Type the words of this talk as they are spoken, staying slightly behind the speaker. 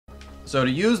So to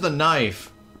use the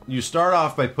knife, you start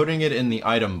off by putting it in the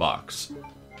item box.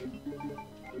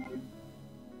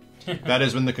 That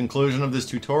has been the conclusion of this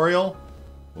tutorial.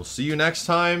 We'll see you next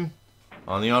time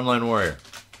on the Online Warrior.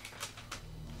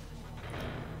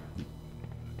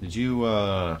 Did you,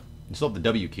 you still have the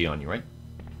W key on you, right?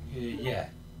 Yeah.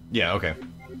 Yeah, okay.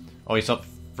 Oh, you still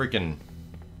freaking...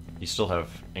 You still have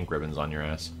ink ribbons on your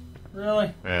ass.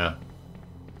 Really? Yeah.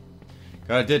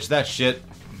 Gotta ditch that shit.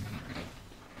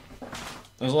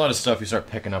 There's a lot of stuff you start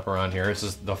picking up around here. This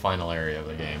is the final area of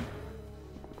the game.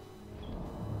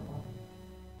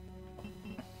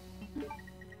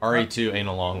 RE2 ain't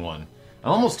a long one.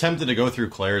 I'm almost tempted to go through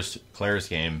Claire's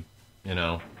game, you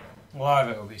know. A lot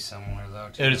of it will be similar, though,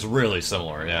 too. It's really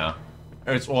similar, yeah.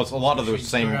 It's a lot of the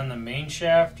same... Do it on the main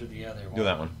shaft or the other one? Do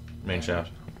that one. Main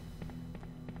shaft.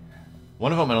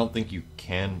 One of them I don't think you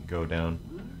can go down.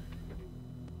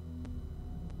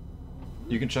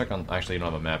 You can check on... Actually, you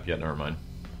don't have a map yet, never mind.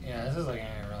 Yeah, this is like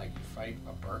where like you fight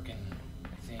a Birkin,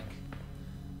 I think.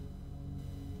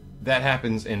 That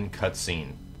happens in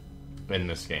cutscene in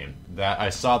this game. That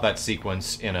I saw that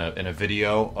sequence in a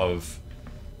video of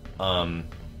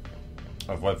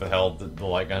what the hell the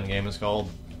light gun game is called?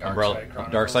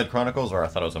 Darkside Chronicles, or I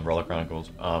thought it was Umbrella Chronicles.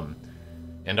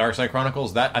 In Darkside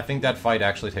Chronicles, I think that fight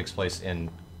actually takes place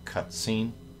in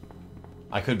cutscene.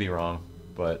 I could be wrong,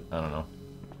 but I don't know.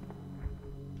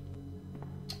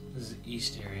 This is the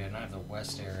east area, not the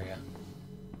west area.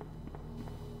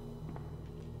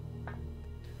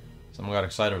 Someone got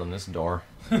excited on this door.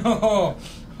 Oh.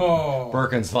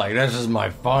 Birkin's like, this is my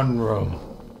fun room.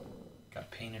 Got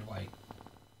painted white.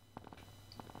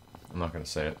 I'm not gonna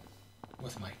say it.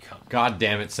 With my cup. God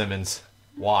damn it, Simmons.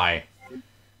 Why?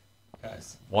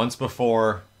 Guys. Once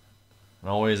before, and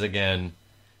always again,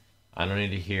 I don't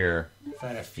need to hear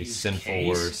these sinful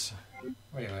words.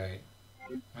 Wait.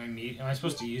 Am I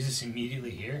supposed to use this immediately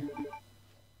here?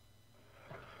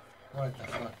 What the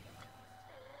fuck?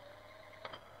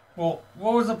 Well,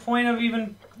 what was the point of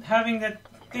even having that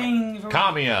thing?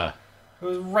 Kamiya! It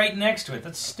was right next to it.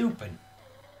 That's stupid.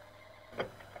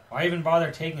 Why even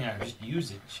bother taking it? Just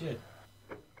use it. Shit.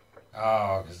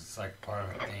 Oh, because it's like part of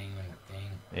a thing and a thing.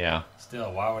 Yeah.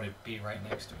 Still, why would it be right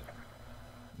next to it?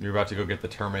 You're about to go get the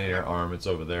Terminator arm. It's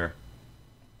over there.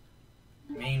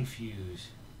 Main fuse.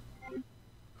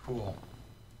 Cool.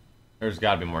 There's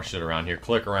got to be more shit around here.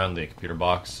 Click around the computer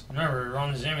box. Remember,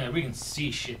 on this emulator, we can see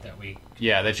shit that we...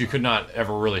 Yeah, that you could not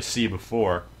ever really see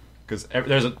before. Because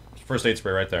there's a first aid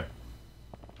spray right there.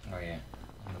 Oh, yeah.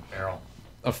 On the barrel.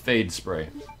 A fade spray.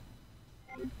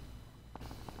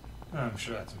 I'm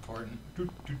sure that's important. Wait.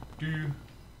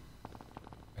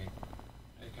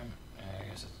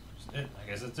 I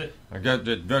guess that's it. I got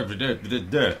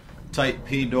the Type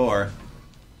P door.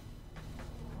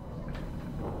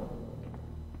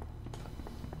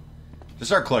 Just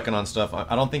start clicking on stuff.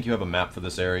 I don't think you have a map for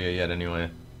this area yet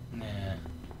anyway. Nah.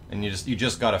 And you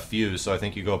just got a fuse, so I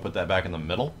think you go put that back in the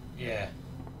middle. Yeah.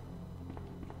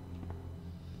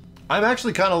 I'm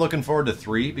actually kind of looking forward to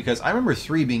 3, because I remember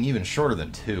 3 being even shorter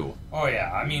than 2. Oh,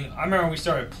 yeah. I mean, I remember we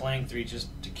started playing 3 just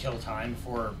to kill time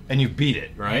before... And you beat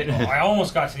it, right? I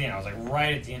almost got to the end. I was, like,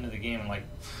 right at the end of the game, and, like,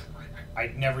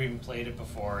 I'd never even played it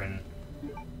before, and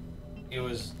it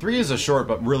was... 3 is a short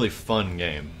but really fun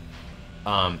game.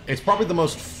 It's probably the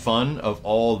most fun of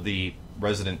all the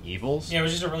Resident Evils. Yeah, it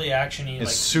was just a really actiony...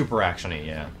 It's super actiony,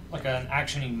 yeah. Like an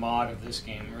actiony mod of this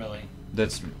game, really.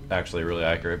 That's actually really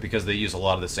accurate, because they use a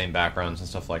lot of the same backgrounds and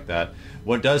stuff like that.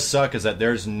 What does suck is that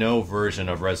there's no version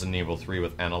of Resident Evil 3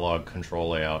 with analog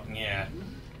control layout. Yeah.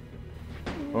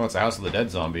 Oh, it's a House of the Dead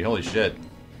zombie. Holy shit.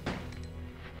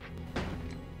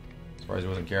 Surprised he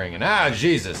wasn't carrying it. Ah,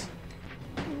 Jesus!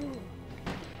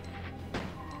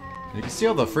 You can see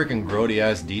all the freaking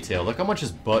grody-ass detail. Look how much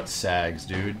his butt sags,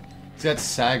 dude. He's got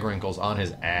sag wrinkles on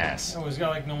his ass. Oh, he's got,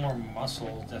 like, no more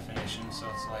muscle definition, so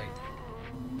it's like...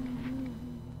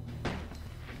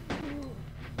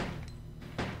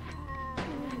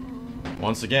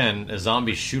 Once again, a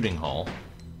zombie shooting hall.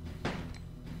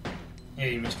 Yeah,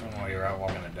 you missed one while you were out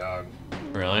walking the dog.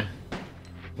 Really?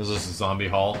 This is a zombie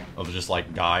hall of just,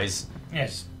 like, guys.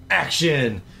 Yes.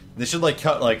 Action! They should, like,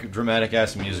 cut, like,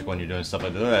 dramatic-ass music when you're doing stuff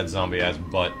like that. Look at that zombie-ass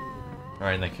butt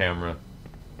right in the camera.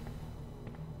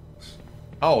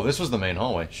 Oh, this was the main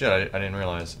hallway. Shit, I didn't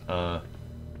realize.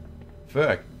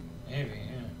 Fuck. Maybe,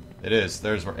 yeah. It is.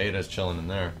 There's where Ada's chilling in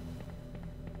there.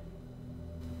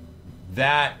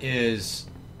 That is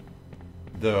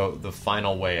the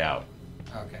final way out.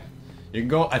 Okay. You can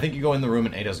go. I think you go in the room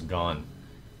and Ada's gone.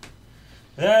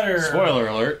 That or spoiler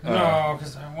alert. No,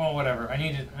 because well, whatever. I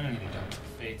need to dump the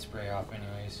fade spray off,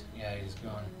 anyways. Yeah, he's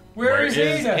gone. Where is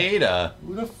Ada? Ada?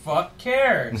 Who the fuck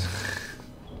cares?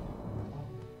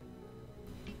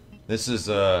 This is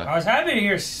I was happy to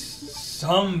hear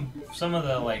some of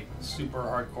the like super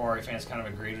hardcore fans kind of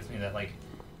agreed with me that like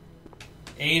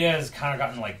Ada has kind of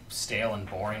gotten like stale and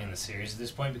boring in the series at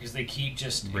this point because they keep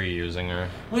just reusing her.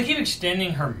 Well, they keep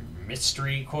extending her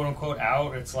mystery, quote unquote,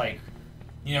 out. It's like,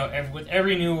 you know, with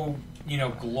every new, you know,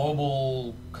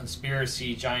 global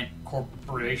conspiracy, giant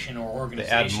corporation or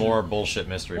organization, they add more bullshit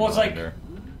mystery. Well, it's like, her.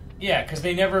 Yeah, because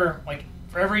they never like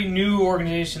for every new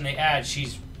organization they add,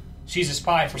 she's a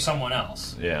spy for someone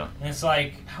else. Yeah, and it's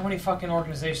like, how many fucking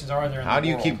organizations are there? How do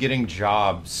you keep getting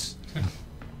jobs?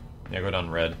 Yeah, go down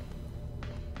red.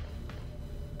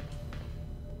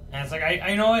 And it's like,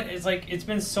 I know it. It's like, it's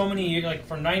been so many years, like,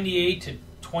 from 98 to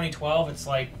 2012, it's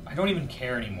like, I don't even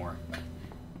care anymore.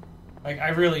 Like, I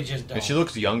really just don't. And she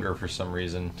looks younger for some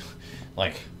reason.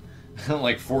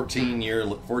 like 14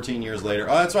 years later.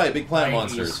 Oh, that's right, big plant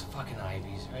monsters. Fucking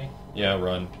Ivies, right? Yeah,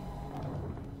 run.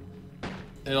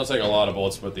 It'll take a lot of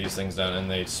bullets to put these things down, and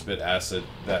they spit acid,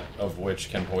 that of which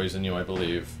can poison you, I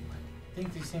believe. I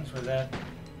think these things were that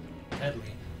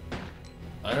deadly.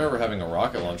 I remember having a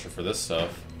rocket launcher for this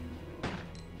stuff.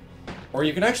 Or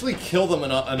you can actually kill them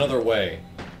in another way.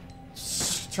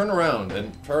 Turn around,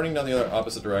 and turning down the other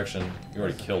opposite direction, you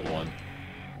already killed one.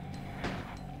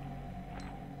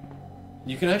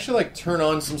 You can actually, like, turn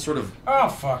on some sort of... Oh,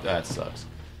 fuck. That sucks.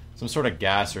 Some sort of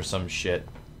gas or some shit.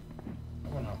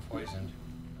 I'm not poisoned.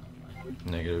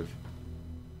 Negative.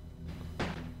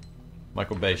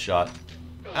 Michael Bay shot.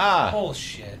 Ah!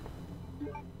 Bullshit.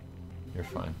 You're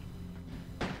fine.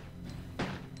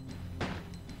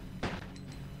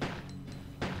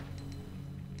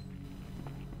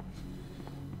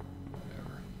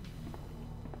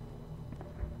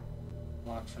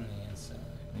 From the inside.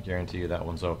 I guarantee you that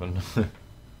one's open.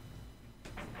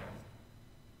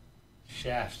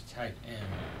 Shaft type M.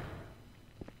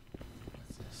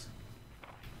 What's this?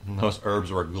 Those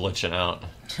herbs were glitching out.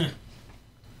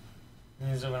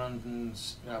 These are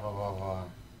buttons, blah blah blah blah.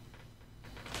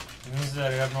 It means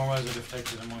that abnormalities are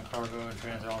detected among cargo and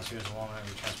transit all materials along and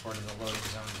be transported to the loading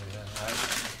zones.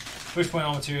 At which point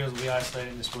all materials will be isolated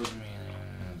and disposed of immediately.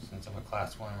 Since I'm a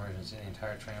class 1 emergency, the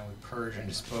entire train will be purged and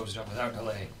disposed of without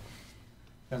delay.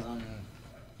 Because on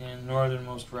the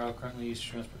northernmost route currently used to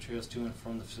transport materials to and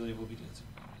from the facility will be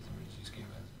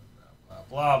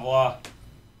blah blah.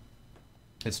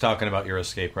 It's talking about your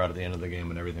escape route at the end of the game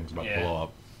when everything's about to blow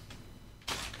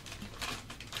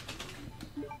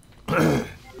up.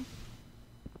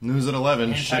 News at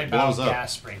 11. Shit blows up.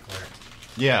 Gas sprinkler.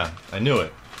 Yeah, I knew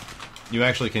it. You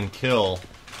actually can kill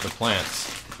the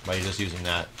plants by just using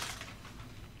that.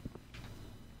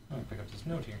 I'm gonna pick up this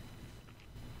note here.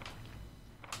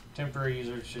 Temporary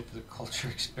user shift to the culture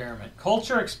experiment.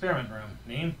 Culture experiment room.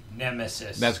 Name?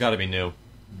 Nemesis. That's got to be new.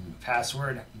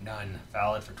 Password? None.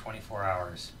 Valid for 24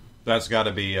 hours. That's got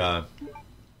to be, I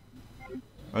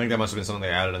think that must have been something they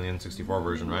added in the N64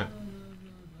 version, right?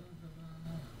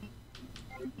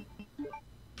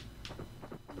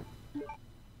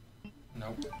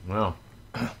 Nope. Well,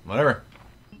 whatever.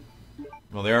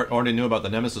 Well, they already knew about the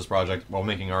Nemesis project while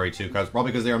making RE2,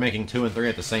 probably because they were making 2 and 3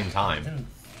 at the same time.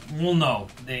 Well, no.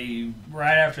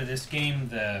 Right after this game,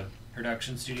 the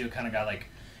production studio kind of got like...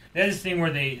 They had this thing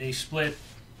where they split...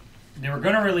 They were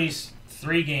going to release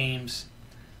 3 games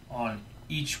on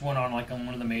each one on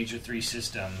one of the major 3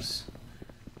 systems.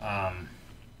 Code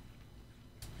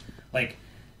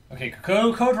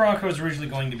Veronica was originally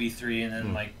going to be 3, and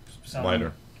then some...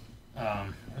 Lighter. What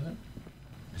is it?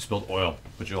 You spilled oil.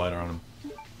 Put your lighter on him.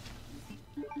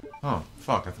 Oh,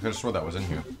 fuck. I just swore that was in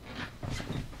here.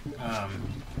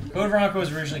 Code Veronica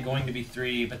was originally going to be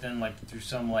 3, but then, through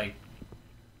some,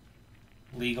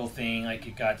 legal thing,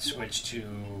 it got switched to...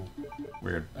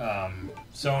 Weird.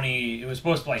 Sony. It was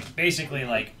supposed to, basically,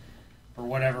 for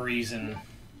whatever reason...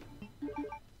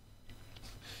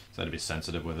 Just had to be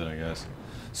sensitive with it, I guess.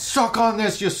 Suck on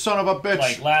this, you son of a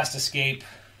bitch! Last Escape,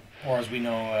 or as we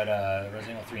know at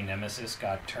Resident Evil 3 Nemesis,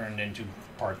 got turned into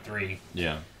Part 3.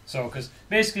 Yeah. So, because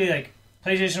basically,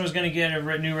 PlayStation was going to get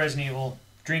a new Resident Evil,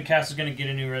 Dreamcast was going to get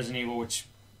a new Resident Evil, which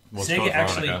Sega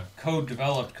actually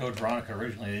developed Code Veronica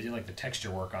originally. They did the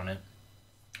texture work on it.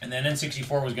 And then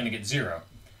N64 was going to get 0.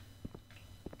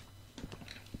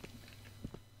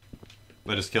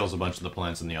 That just kills a bunch of the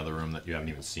plants in the other room that you haven't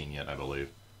even seen yet, I believe.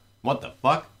 What the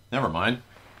fuck? Never mind.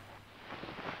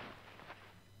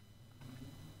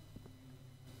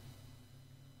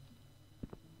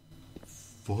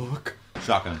 Fuck.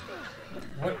 Shotgun.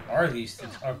 What are these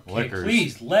things? Okay, Liquors.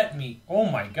 Please let me. Oh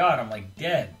my god, I'm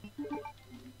dead.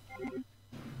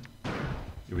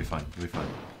 You'll be fine. You'll be fine.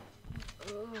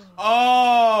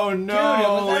 Oh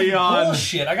no, Dude, Leon!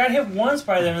 Bullshit! I got hit once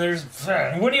by them, and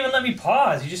he wouldn't even let me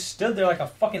pause. He just stood there like a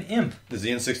fucking imp. This is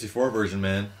the N64 version,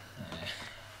 man.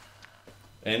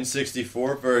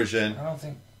 N64 version. I don't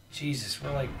think. Jesus,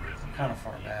 we're like kind of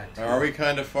far back. Are we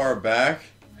kind of far back?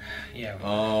 Yeah.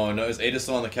 Oh no, is Ada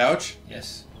still on the couch?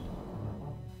 Yes.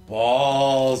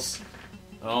 Balls!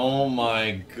 Oh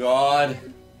my god.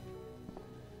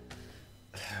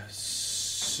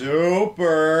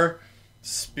 Super!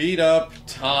 Speed up,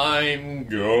 time,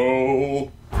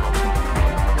 go!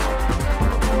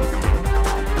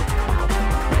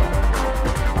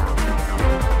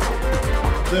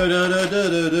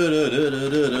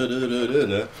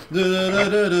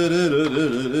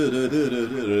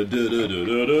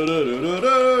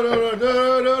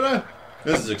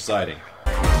 This is exciting.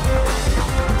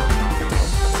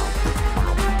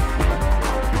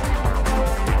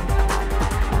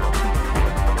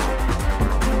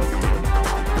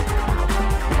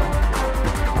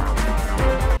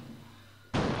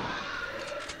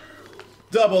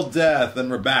 Double death, and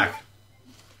we're back.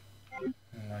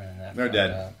 They're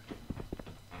dead.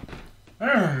 I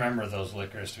don't remember those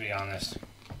liquors, to be honest.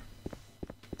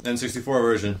 N64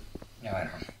 version. No, I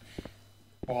don't.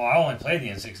 Well, I only played the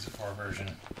N64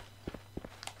 version.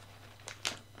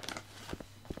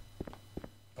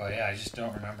 But yeah, I just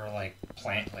don't remember, like,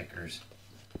 plant liquors.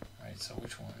 Alright, so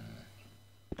which one?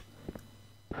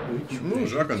 Ooh,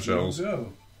 shotgun shells.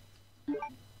 Go.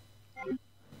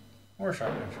 More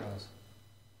shotgun shells.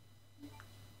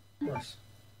 Of course.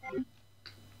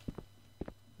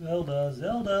 Zelda,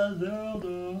 Zelda,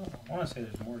 Zelda. I want to say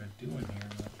there's more to do in here,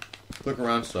 but... Click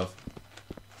around stuff.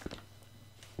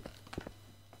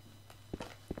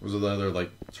 Was there other, like,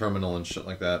 terminal and shit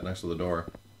like that next to the door?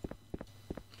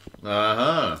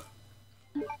 Uh-huh.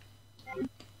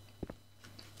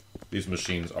 These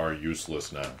machines are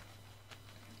useless now.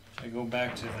 Should I go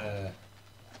back to the...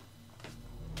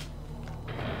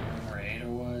 where Ada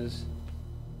was?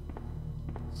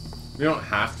 You don't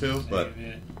have to, Save but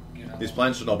it, these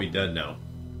plants should all be dead now.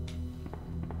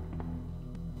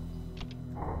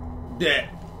 Dead!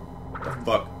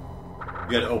 Fuck.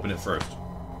 You gotta open it first.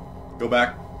 Go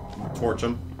back, torch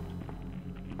them.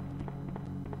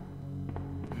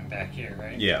 Back here,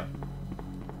 right? Yeah.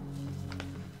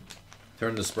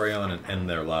 Turn the spray on and end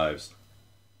their lives.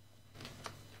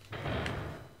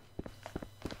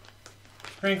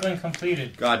 Sprinkling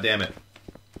completed. God damn it.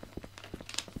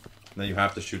 Now you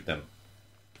have to shoot them.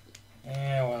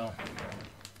 Yeah, well.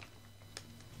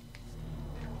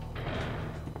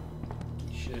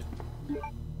 Shit.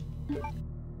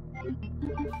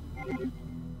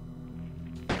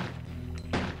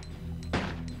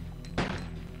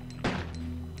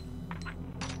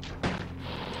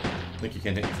 I think you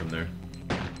can hit you from there.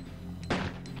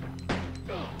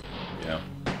 Yeah.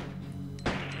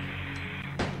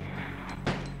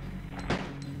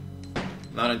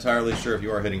 Not entirely sure if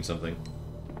you are hitting something.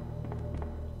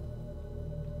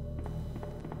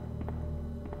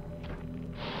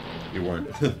 You weren't.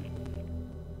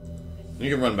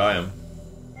 You can run by him.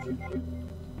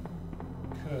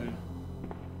 Could.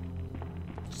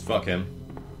 Just fuck him.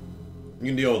 You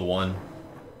can deal with one.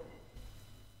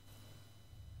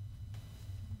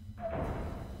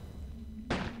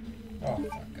 Oh,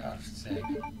 for God's sake.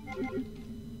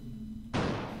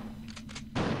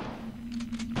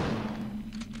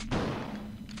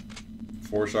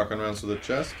 Four shotgun rounds to the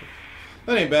chest.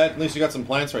 That ain't bad. At least you got some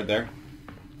plants right there.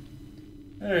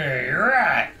 Hey,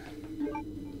 right.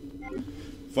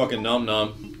 Fucking nom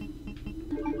nom.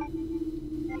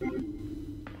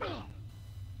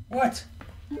 What?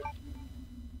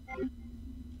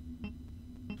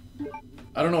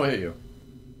 I don't know what hit you.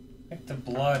 I think the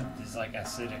blood is like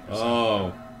acidic or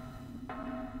Oh.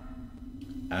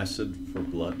 Acid for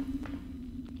blood.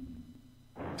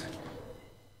 something.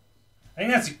 I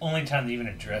think that's the only time they even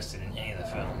addressed it in any of the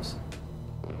films.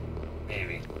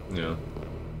 Maybe. Yeah.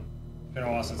 It's been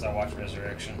a while since I watched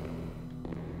Resurrection.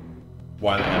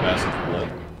 Why they have acid for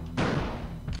blood?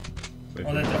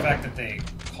 Well, the fact that they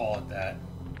call it that.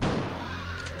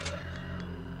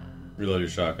 Reload your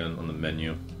shotgun on the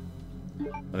menu. I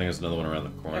think there's another one around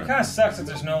the It corner. kind of sucks that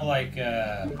there's no, like,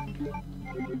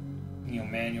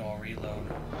 manual reload.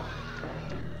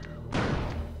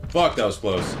 Fuck, that was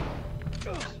close.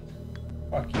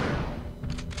 Fuck you.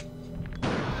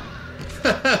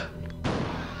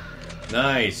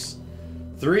 Nice.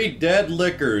 3 dead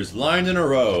lickers lined in a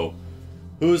row.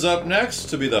 Who's up next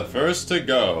to be the first to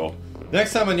go?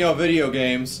 Next time on Yo Video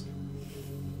Games.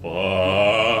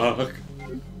 Fuck.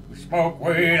 We smoke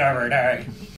weed every day.